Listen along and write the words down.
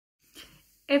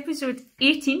Episode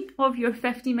 18 of your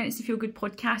 15 Minutes to Feel Good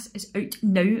podcast is out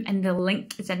now, and the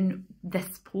link is in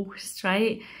this post,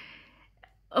 right?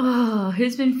 Oh,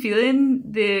 who's been feeling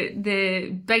the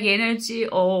big energy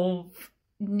of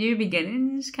new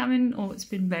beginnings coming? Oh, it's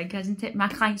been big, hasn't it? My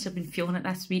clients have been feeling it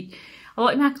this week. A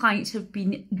lot of my clients have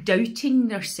been doubting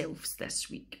themselves this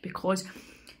week because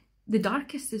the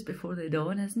darkest is before the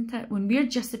dawn, isn't it? When we're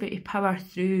just about to power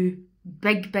through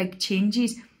big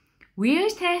changes, we are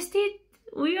tested.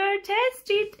 We are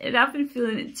tested, and I've been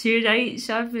feeling it too, right?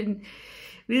 So I've been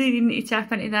really needing to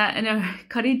tap into that inner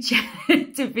courage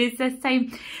to face this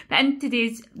time. But in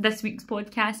this week's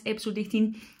podcast, episode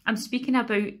 18, I'm speaking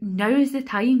about now is the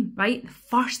time, right? The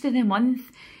first of the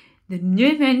month, the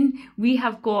new moon. We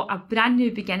have got a brand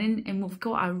new beginning, and we've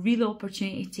got a real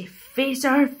opportunity to face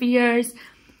our fears,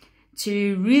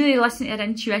 to really listen to our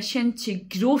intuition, to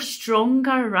grow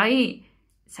stronger, right?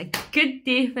 It's a good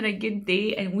day for a good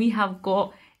day, and we have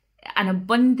got an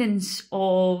abundance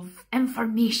of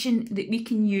information that we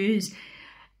can use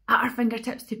at our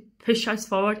fingertips to push us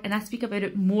forward, and I speak about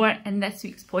it more in this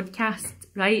week's podcast,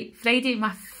 right? Friday,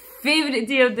 my favourite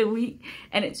day of the week,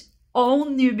 and it's all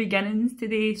new beginnings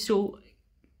today, so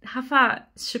have a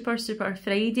super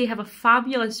Friday, have a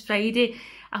fabulous Friday.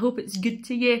 I hope it's good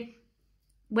to you.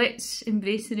 Let's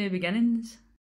embrace the new beginnings.